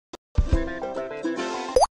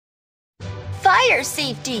fire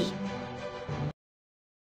safety.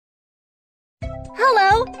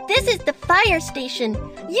 Hello, this is the fire station.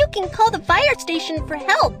 You can call the fire station for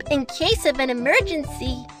help in case of an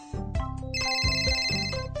emergency.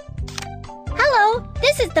 Hello,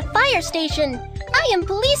 this is the fire station. I am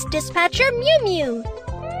police dispatcher Mew Mew.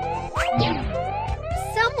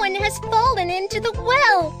 Someone has fallen into the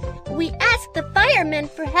well. We asked the firemen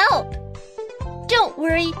for help. Don't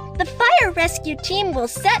worry, the fire rescue team will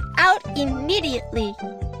set out immediately.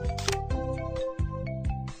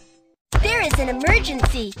 There is an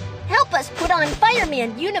emergency. Help us put on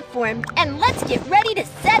fireman uniform and let's get ready to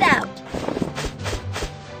set out.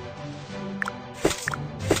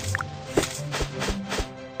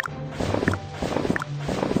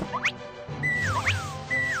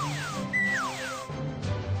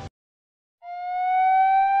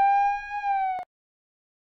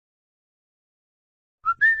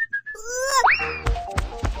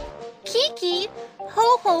 Kiki,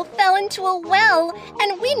 Ho-Ho fell into a well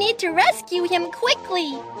and we need to rescue him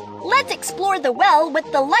quickly. Let's explore the well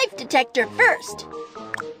with the life detector first.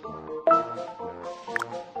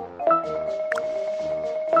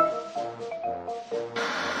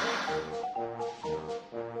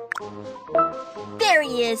 There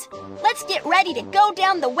he is. Let's get ready to go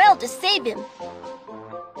down the well to save him.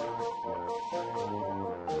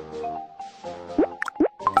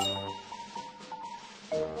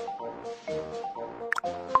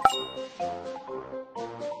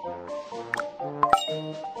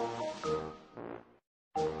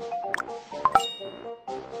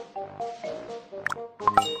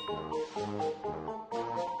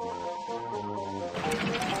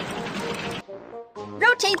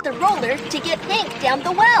 Rotate the roller to get Hank down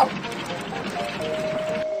the well.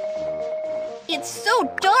 It's so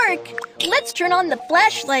dark. Let's turn on the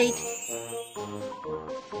flashlight.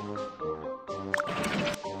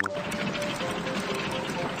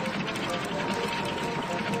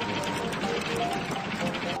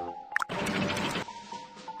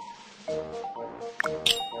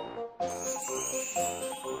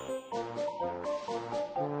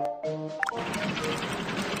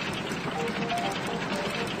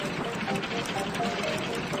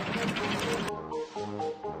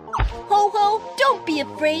 Ho-Ho, don't be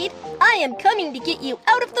afraid. I am coming to get you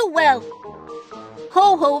out of the well.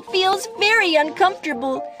 Ho-Ho feels very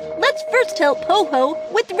uncomfortable. Let's first help Ho-Ho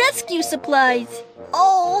with rescue supplies.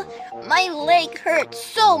 Oh, my leg hurts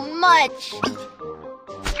so much.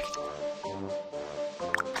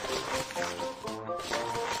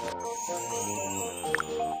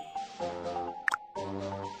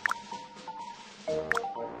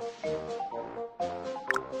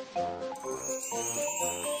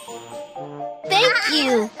 Thank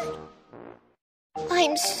you.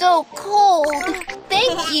 I'm so cold.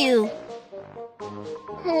 Thank you.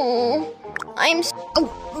 I'm so...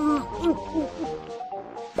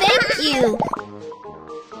 Thank you.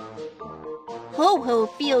 Ho-Ho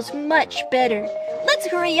feels much better. Let's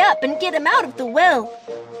hurry up and get him out of the well.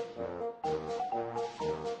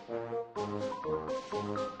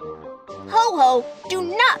 Ho-Ho, do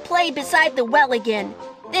not play beside the well again.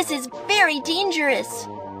 This is very dangerous.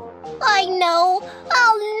 I know.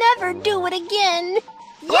 I'll never do it again.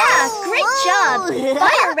 Yeah, great job.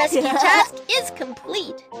 Fire rescue task is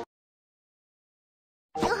complete.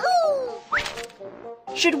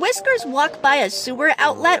 Should Whiskers walk by a sewer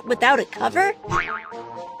outlet without a cover?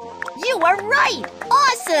 You are right.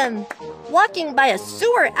 Awesome. Walking by a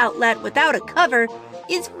sewer outlet without a cover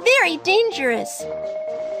is very dangerous.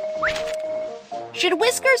 Should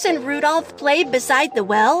Whiskers and Rudolph play beside the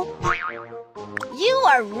well? You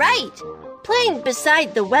are right. Playing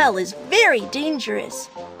beside the well is very dangerous.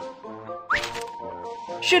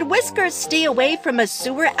 Should Whiskers stay away from a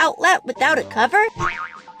sewer outlet without a cover?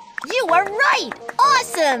 You are right.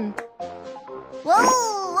 Awesome.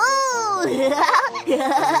 Whoa, whoa.